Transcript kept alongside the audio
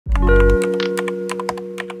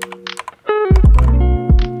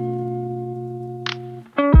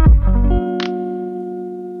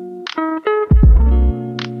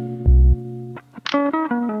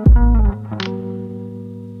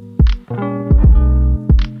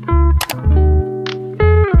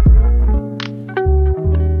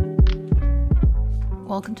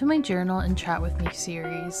welcome to my Journal and Chat with Me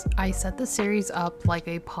series. I set the series up like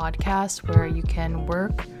a podcast where you can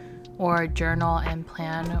work or journal and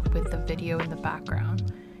plan with the video in the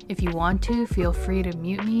background. If you want to, feel free to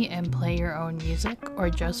mute me and play your own music,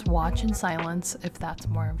 or just watch in silence if that's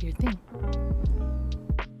more of your thing.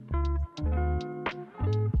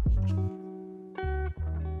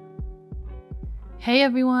 Hey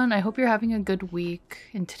everyone, I hope you're having a good week.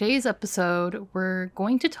 In today's episode, we're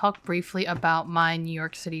going to talk briefly about my New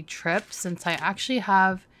York City trip, since I actually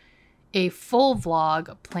have a full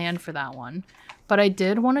vlog planned for that one. But I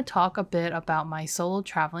did want to talk a bit about my solo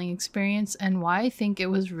traveling experience and why I think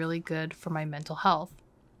it was really good for my mental health.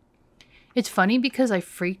 It's funny because I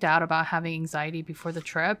freaked out about having anxiety before the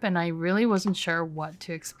trip and I really wasn't sure what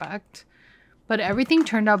to expect. But everything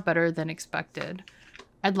turned out better than expected.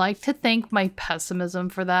 I'd like to thank my pessimism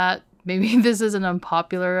for that. Maybe this is an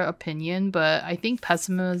unpopular opinion, but I think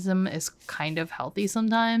pessimism is kind of healthy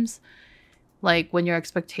sometimes. Like when your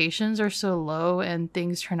expectations are so low and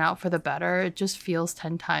things turn out for the better, it just feels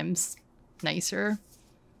 10 times nicer.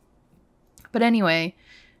 But anyway,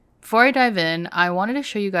 before I dive in, I wanted to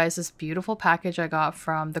show you guys this beautiful package I got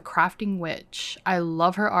from The Crafting Witch. I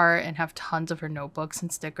love her art and have tons of her notebooks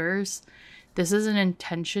and stickers. This is an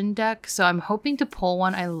intention deck, so I'm hoping to pull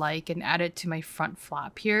one I like and add it to my front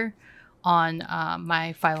flap here on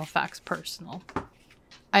my filofax personal.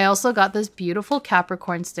 I also got this beautiful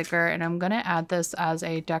Capricorn sticker, and I'm going to add this as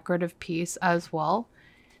a decorative piece as well.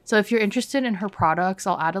 So if you're interested in her products,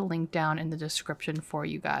 I'll add a link down in the description for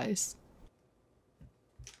you guys.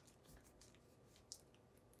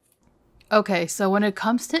 Okay, so when it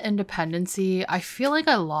comes to independency, I feel like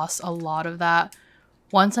I lost a lot of that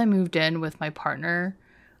once I moved in with my partner.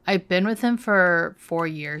 I've been with him for 4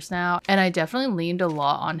 years now, and I definitely leaned a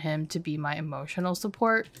lot on him to be my emotional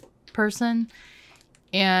support person.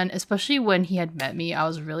 And especially when he had met me, I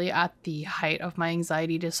was really at the height of my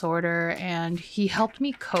anxiety disorder, and he helped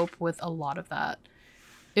me cope with a lot of that.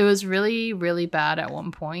 It was really, really bad at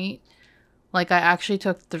one point. Like, I actually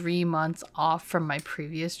took 3 months off from my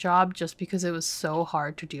previous job just because it was so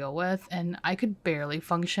hard to deal with, and I could barely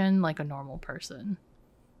function like a normal person.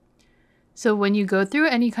 So when you go through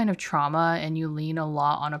any kind of trauma and you lean a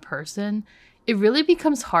lot on a person, it really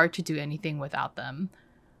becomes hard to do anything without them.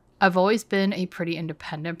 I've always been a pretty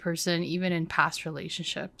independent person, even in past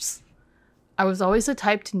relationships. I was always the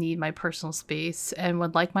type to need my personal space and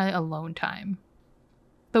would like my alone time.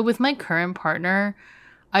 But with my current partner,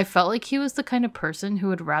 I felt like he was the kind of person who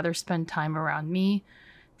would rather spend time around me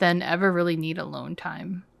than ever really need alone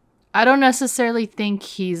time. I don't necessarily think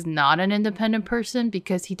he's not an independent person,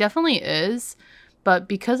 because he definitely is, but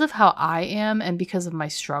because of how I am and because of my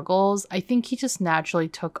struggles, I think he just naturally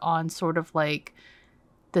took on sort of like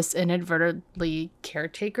this inadvertently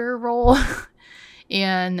caretaker role.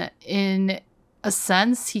 And in a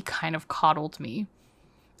sense, he kind of coddled me.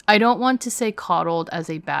 I don't want to say coddled as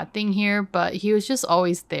a bad thing here, but he was just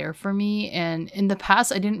always there for me. And in the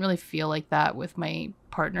past, I didn't really feel like that with my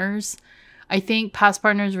partners. I think past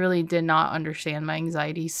partners really did not understand my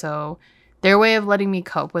anxiety, so their way of letting me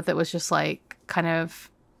cope with it was just like kind of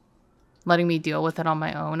letting me deal with it on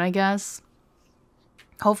my own, I guess.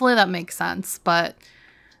 Hopefully that makes sense, but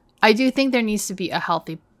I do think there needs to be a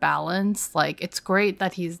healthy balance. Like, it's great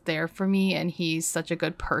that he's there for me and he's such a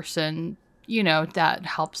good person, you know, that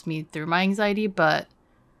helps me through my anxiety, but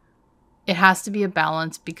it has to be a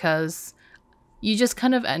balance, because you just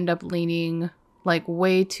kind of end up leaning like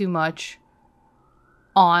way too much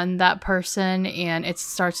on that person, and it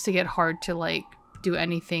starts to get hard to like do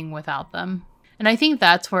anything without them. And I think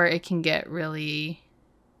that's where it can get really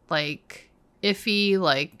like iffy.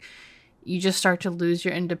 Like, you just start to lose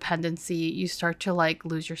your independency, you start to like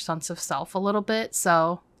lose your sense of self a little bit.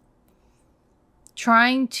 So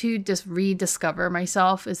trying to just rediscover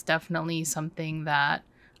myself is definitely something that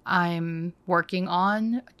I'm working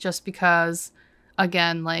on, just because,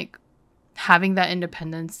 again, like having that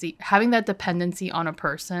dependency on a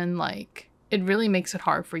person, like, it really makes it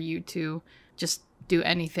hard for you to just do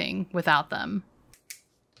anything without them.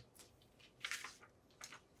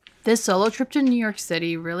 This solo trip to New York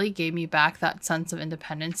City really gave me back that sense of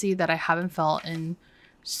independency that I haven't felt in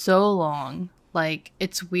so long. Like,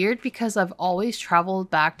 it's weird because I've always traveled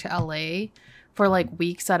back to LA for like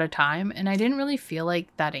weeks at a time, and I didn't really feel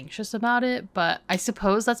like that anxious about it, but I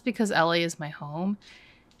suppose that's because LA is my home.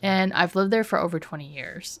 And I've lived there for over 20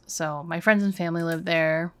 years. So my friends and family live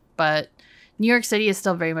there, but New York City is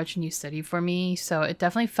still very much a new city for me. So it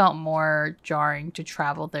definitely felt more jarring to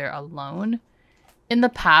travel there alone. In the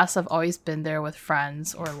past, I've always been there with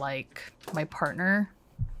friends or like my partner.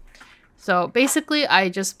 So basically, I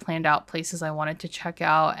just planned out places I wanted to check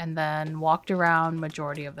out and then walked around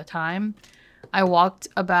majority of the time. I walked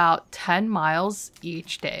about 10 miles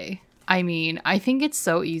each day. I mean, I think it's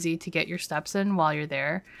so easy to get your steps in while you're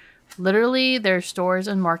there. Literally, there's stores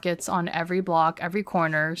and markets on every block, every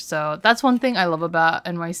corner. So that's one thing I love about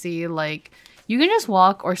NYC. Like, you can just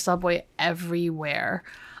walk or subway everywhere.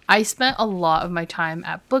 I spent a lot of my time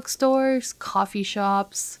at bookstores, coffee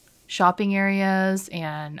shops, shopping areas,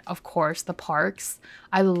 and of course the parks.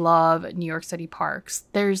 I love New York City parks.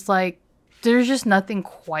 There's just nothing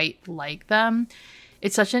quite like them.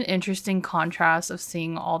 It's such an interesting contrast of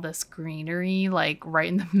seeing all this greenery like right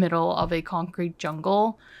in the middle of a concrete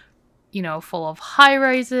jungle, you know, full of high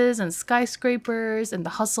rises and skyscrapers and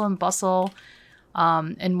the hustle and bustle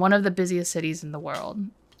in one of the busiest cities in the world.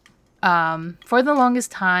 For the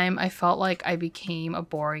longest time, I felt like I became a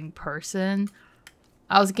boring person.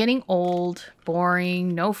 I was getting old,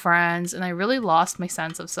 boring, no friends, and I really lost my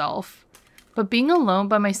sense of self. But being alone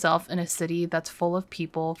by myself in a city that's full of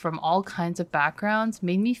people from all kinds of backgrounds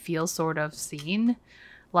made me feel sort of seen.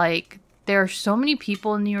 Like, there are so many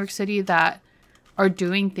people in New York City that are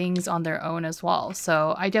doing things on their own as well.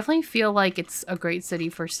 So I definitely feel like it's a great city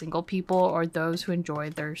for single people or those who enjoy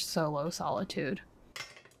their solo solitude.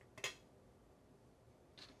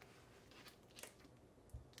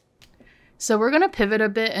 So we're going to pivot a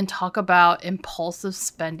bit and talk about impulsive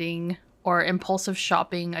spending or impulsive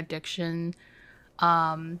shopping addiction,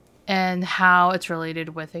 and how it's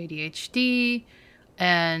related with ADHD,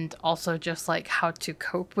 and also just like how to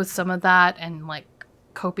cope with some of that and like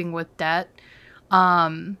coping with debt.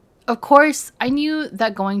 Of course, I knew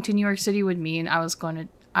that going to New York City would mean I was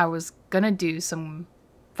gonna do some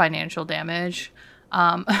financial damage.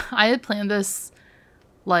 I had planned this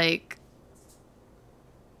like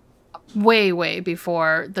way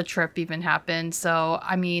before the trip even happened. So,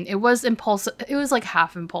 I mean, it was impulsive. It was like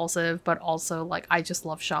half impulsive, but also like I just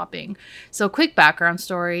love shopping. So, quick background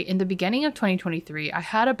story. In the beginning of 2023, I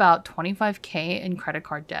had about 25K in credit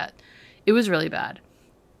card debt. It was really bad.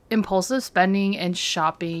 Impulsive spending and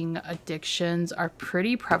shopping addictions are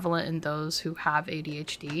pretty prevalent in those who have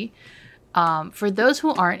ADHD. For those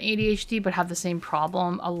who aren't ADHD but have the same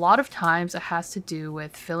problem, a lot of times it has to do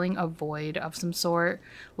with filling a void of some sort,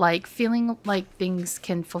 like feeling like things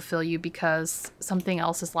can fulfill you because something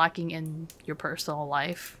else is lacking in your personal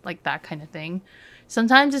life, like that kind of thing.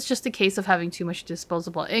 Sometimes it's just a case of having too much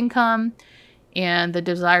disposable income and the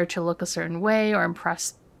desire to look a certain way or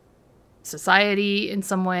impress society in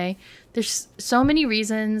some way. There's so many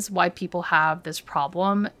reasons why people have this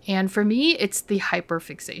problem, and for me it's the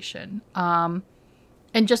hyperfixation.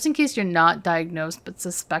 And just in case you're not diagnosed but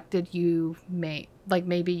suspected you may, like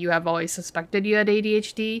maybe you have always suspected you had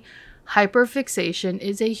ADHD, hyperfixation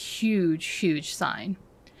is a huge sign.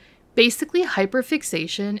 Basically,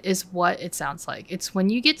 hyperfixation is what it sounds like. It's when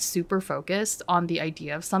you get super focused on the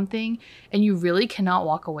idea of something and you really cannot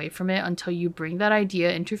walk away from it until you bring that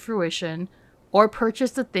idea into fruition or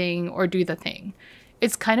purchase the thing or do the thing.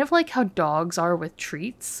 It's kind of like how dogs are with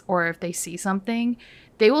treats, or if they see something,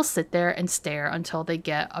 they will sit there and stare until they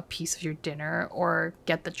get a piece of your dinner or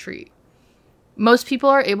get the treat. Most people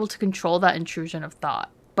are able to control that intrusion of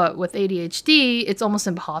thought. But with ADHD, it's almost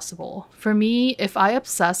impossible. For me, if I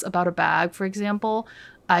obsess about a bag, for example,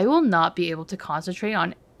 I will not be able to concentrate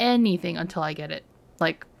on anything until I get it.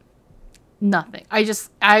 Like, nothing.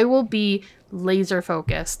 I will be laser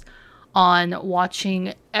focused on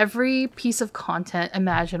watching every piece of content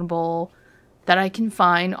imaginable that I can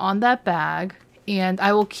find on that bag, and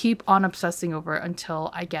I will keep on obsessing over it until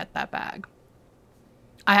I get that bag.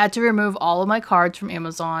 I had to remove all of my cards from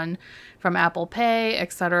Amazon, from Apple Pay,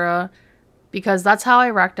 etc., because that's how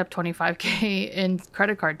I racked up 25K in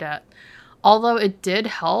credit card debt. Although it did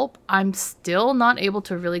help, I'm still not able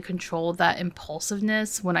to really control that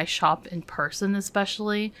impulsiveness when I shop in person,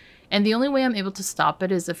 especially. And the only way I'm able to stop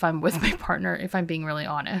it is if I'm with my partner, if I'm being really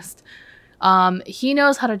honest. He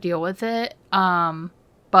knows how to deal with it.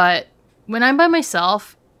 But when I'm by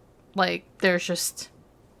myself, like, there's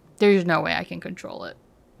no way I can control it.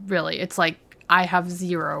 Really, it's like I have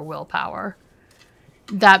zero willpower.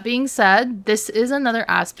 That being said, this is another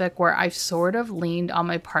aspect where I've sort of leaned on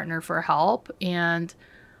my partner for help, and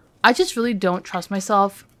I just really don't trust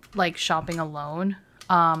myself like shopping alone.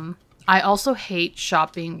 I also hate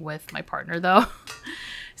shopping with my partner though.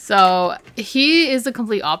 So he is the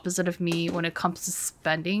complete opposite of me when it comes to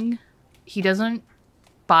spending. He doesn't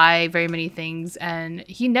buy very many things, and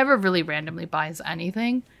he never really randomly buys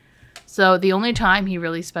anything. So the only time he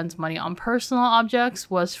really spends money on personal objects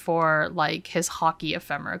was for like his hockey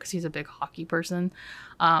ephemera, because he's a big hockey person.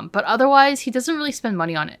 But otherwise, he doesn't really spend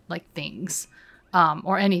money on it, like things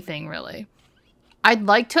or anything really. I'd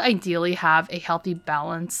like to ideally have a healthy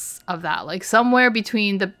balance of that, like somewhere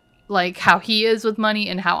between the like how he is with money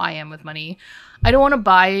and how I am with money. I don't want to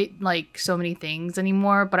buy like so many things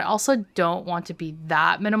anymore, but I also don't want to be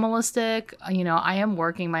that minimalistic. You know, I am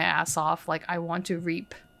working my ass off. Like I want to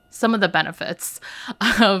reap some of the benefits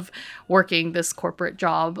of working this corporate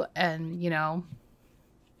job, and you know,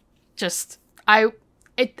 just I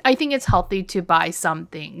think it's healthy to buy some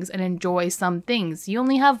things and enjoy some things. You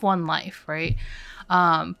only have one life, right?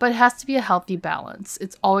 But it has to be a healthy balance.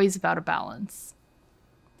 It's always about a balance.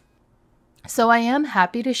 So I am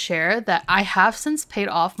happy to share that I have since paid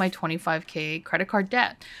off my 25K credit card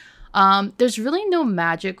debt. There's really no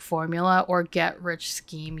magic formula or get rich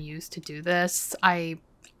scheme used to do this.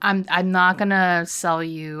 I'm not gonna sell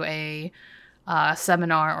you a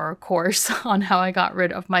seminar or a course on how I got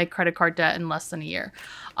rid of my credit card debt in less than a year.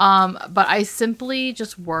 But I simply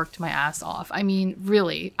just worked my ass off. I mean,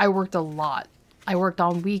 really, I worked a lot. I worked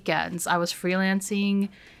on weekends. I was freelancing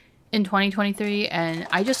in 2023, and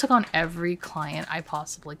I just took on every client I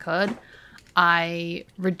possibly could. I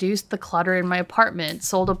reduced the clutter in my apartment,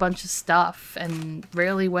 sold a bunch of stuff, and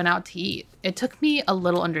rarely went out to eat. It took me a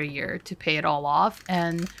little under a year to pay it all off.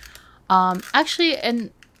 And actually,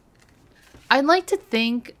 and I'd like to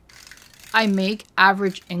think I make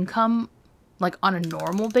average income like on a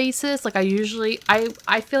normal basis. Like I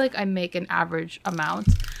feel like I make an average amount.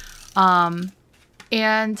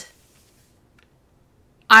 And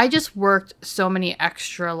I just worked so many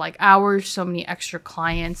extra like hours, so many extra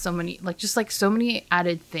clients, so many like just like so many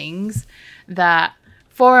added things that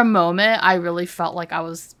for a moment I really felt like I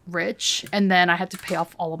was rich, and then I had to pay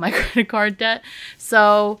off all of my credit card debt.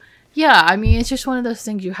 So yeah, I mean, it's just one of those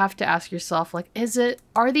things you have to ask yourself, like,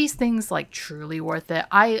 are these things like truly worth it?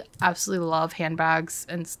 I absolutely love handbags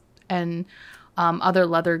and other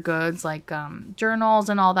leather goods like journals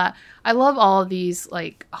and all that. I love all of these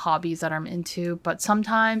like hobbies that I'm into, but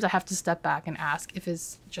sometimes I have to step back and ask if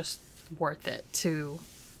it's just worth it to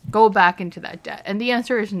go back into that debt. And the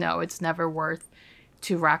answer is no, it's never worth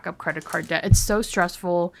to rack up credit card debt. It's so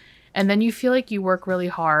stressful, and then you feel like you work really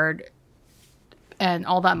hard and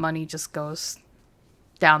all that money just goes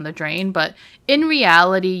down the drain. But in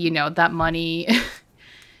reality, you know, that money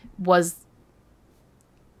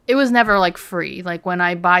it was never like free. Like when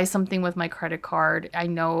I buy something with my credit card, I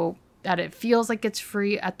know that it feels like it's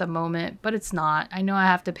free at the moment, but it's not. I know I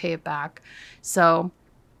have to pay it back. So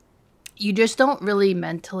you just don't really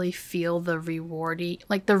mentally feel the reward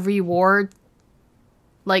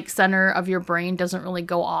like center of your brain doesn't really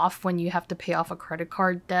go off when you have to pay off a credit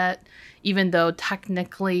card debt, even though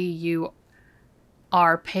technically you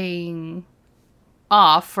are paying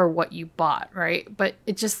off for what you bought, right? But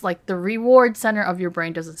it's just like the reward center of your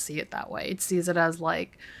brain doesn't see it that way. It sees it as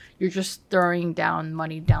like you're just throwing down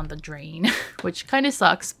money down the drain, which kind of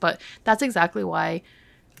sucks, but that's exactly why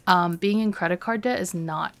being in credit card debt is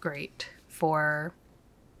not great for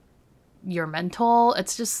your mental.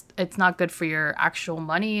 It's not good for your actual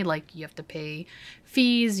money. Like you have to pay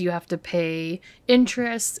fees, you have to pay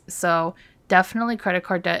interest. So definitely credit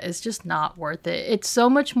card debt is just not worth it. It's so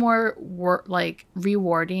much more like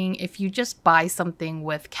rewarding if you just buy something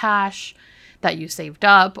with cash that you saved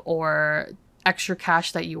up or extra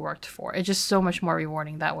cash that you worked for. It's just so much more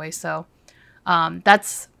rewarding that way. So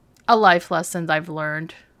that's a life lesson I've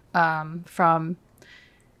learned from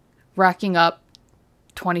racking up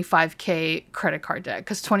 25K credit card debt,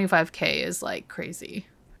 because 25K is like crazy.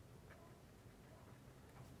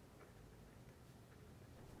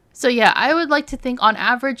 So yeah, I would like to think on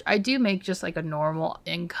average, I do make just like a normal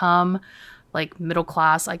income, like middle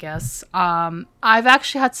class, I guess. I've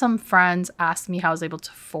actually had some friends ask me how I was able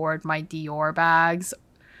to afford my Dior bags.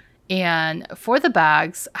 And for the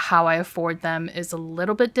bags, how I afford them is a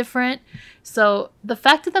little bit different. So the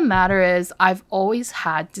fact of the matter is I've always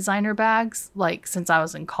had designer bags, like since I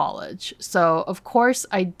was in college. So of course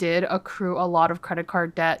I did accrue a lot of credit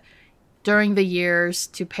card debt during the years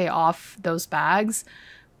to pay off those bags.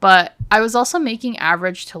 But I was also making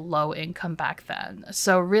average to low income back then.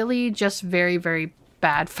 So really just very, very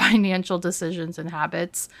bad financial decisions and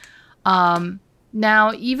habits.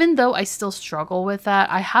 Now, even though I still struggle with that,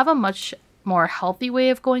 I have a much more healthy way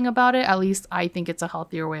of going about it. At least I think it's a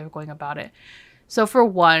healthier way of going about it. So for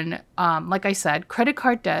one, like I said, credit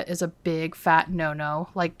card debt is a big fat no-no.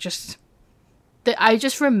 Like I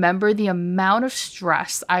just remember the amount of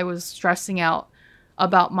stress I was stressing out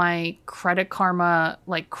about my credit karma,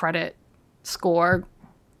 like credit score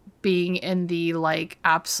being in the like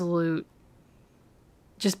absolute,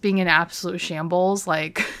 just being in absolute shambles.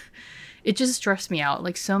 Like it just stressed me out.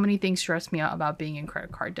 Like so many things stress me out about being in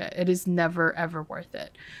credit card debt. It is never ever worth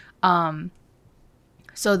it.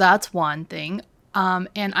 So that's one thing.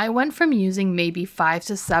 And I went from using maybe 5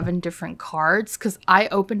 to 7 different cards because I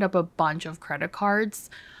opened up a bunch of credit cards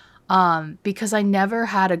because I never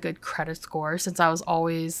had a good credit score since I was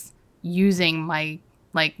always using my,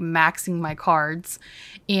 like maxing my cards.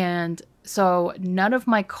 And so none of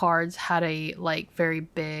my cards had a like very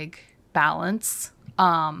big balance.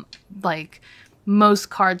 Like most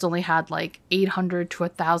cards only had like $800 to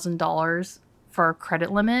 $1,000 for a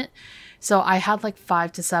credit limit. So I had like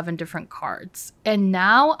 5 to 7 different cards. And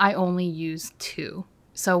now I only use 2.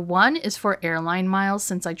 So one is for airline miles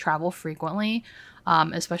since I travel frequently,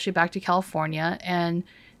 especially back to California. And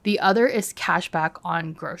the other is cashback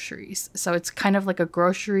on groceries. So it's kind of like a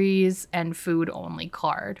groceries and food only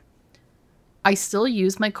card. I still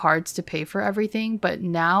use my cards to pay for everything, but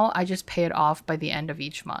now I just pay it off by the end of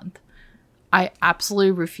each month. I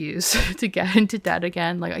absolutely refuse to get into debt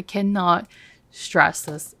again. Like I cannot stress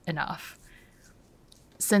this enough.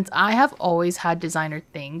 Since I have always had designer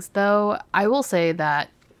things though, I will say that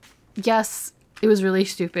yes, it was really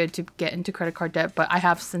stupid to get into credit card debt, but I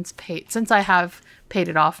have since I have paid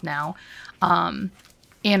it off now. And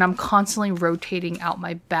I'm constantly rotating out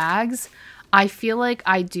my bags. I feel like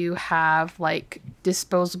I do have like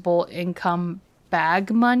disposable income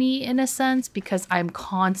bag money in a sense because I'm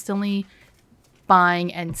constantly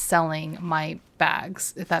buying and selling my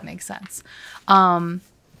bags, if that makes sense.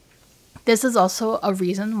 This is also a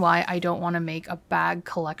reason why I don't want to make a bag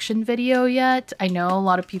collection video yet. I know a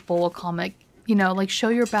lot of people will comment, you know, like show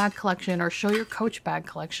your bag collection or show your Coach bag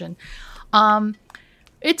collection.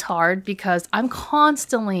 It's hard because I'm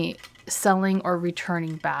constantly selling or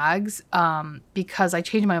returning bags because I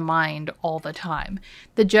change my mind all the time.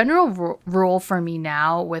 The general rule for me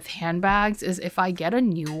now with handbags is if I get a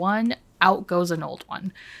new one, out goes an old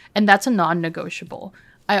one. And that's a non-negotiable.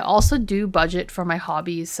 I also do budget for my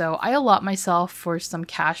hobbies, so I allot myself for some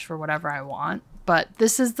cash for whatever I want. But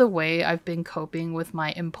this is the way I've been coping with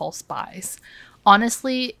my impulse buys.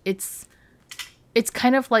 Honestly, it's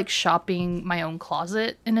kind of like shopping my own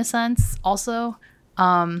closet in a sense also.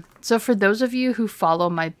 So for those of you who follow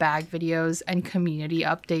my bag videos and community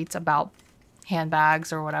updates about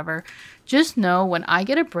handbags or whatever, just know when I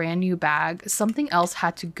get a brand new bag, something else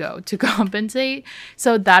had to go to compensate.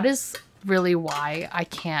 So that is really why I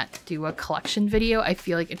can't do a collection video. I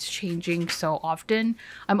feel like it's changing so often.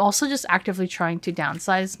 I'm also just actively trying to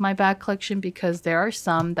downsize my bag collection because there are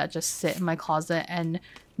some that just sit in my closet and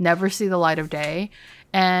never see the light of day.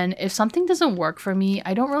 And if something doesn't work for me,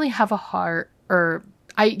 I don't really have a heart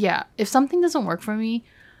if something doesn't work for me,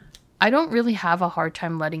 I don't really have a hard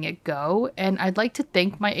time letting it go. And I'd like to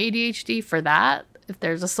thank my ADHD for that. If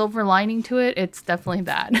there's a silver lining to it, it's definitely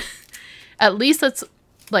that. At least that's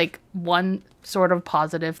like one sort of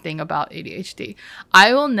positive thing about ADHD.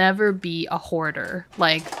 I will never be a hoarder.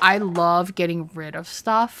 Like I love getting rid of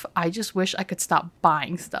stuff. I just wish I could stop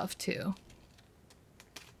buying stuff too.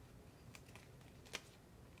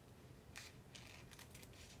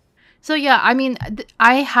 So yeah, I mean,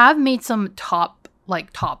 I have made some top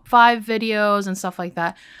 5 videos and stuff like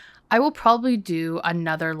that. I will probably do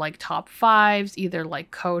another like top 5s, either like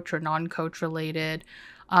Coach or non-Coach related.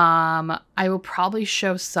 I will probably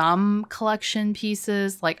show some collection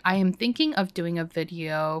pieces. Like I am thinking of doing a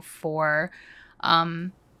video for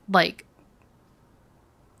like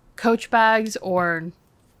Coach bags or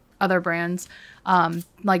other brands.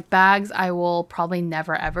 Like bags I will probably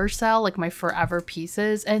never ever sell, like my forever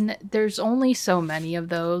pieces, and there's only so many of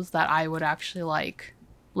those that I would actually like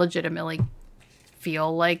legitimately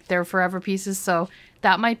feel like they're forever pieces. So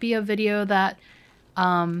that might be a video that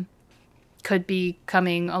could be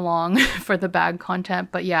coming along for the bag content.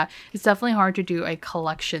 But yeah, it's definitely hard to do a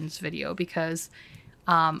collections video because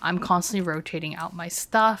I'm constantly rotating out my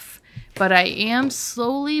stuff, but I am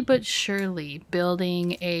slowly but surely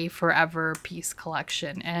building a forever piece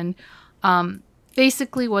collection. And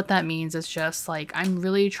basically what that means is just like I'm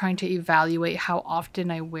really trying to evaluate how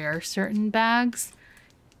often I wear certain bags,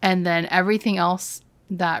 and then everything else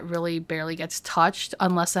that really barely gets touched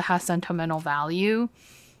unless it has sentimental value,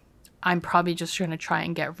 I'm probably just going to try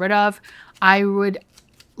and get rid of. I would,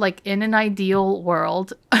 like in an ideal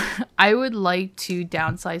world, I would like to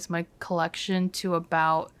downsize my collection to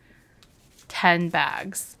about 10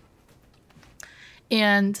 bags.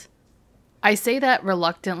 And I say that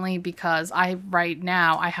reluctantly because right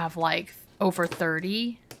now I have like over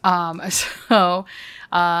 30 So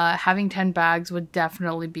having 10 bags would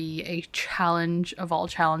definitely be a challenge of all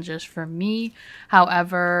challenges for me.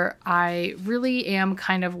 However, I really am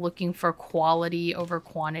kind of looking for quality over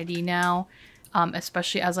quantity now.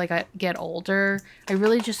 Especially as I get older. I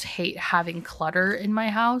really just hate having clutter in my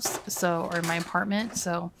house, or in my apartment.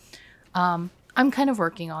 So I'm kind of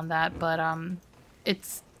working on that, but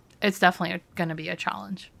it's definitely gonna be a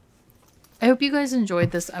challenge. I hope you guys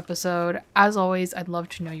enjoyed this episode. As always, I'd love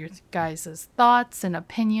to know your guys' thoughts and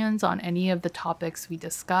opinions on any of the topics we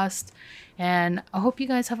discussed. And I hope you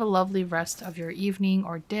guys have a lovely rest of your evening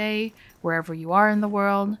or day, wherever you are in the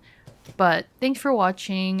world. But thanks for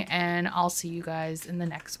watching, and I'll see you guys in the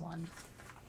next one.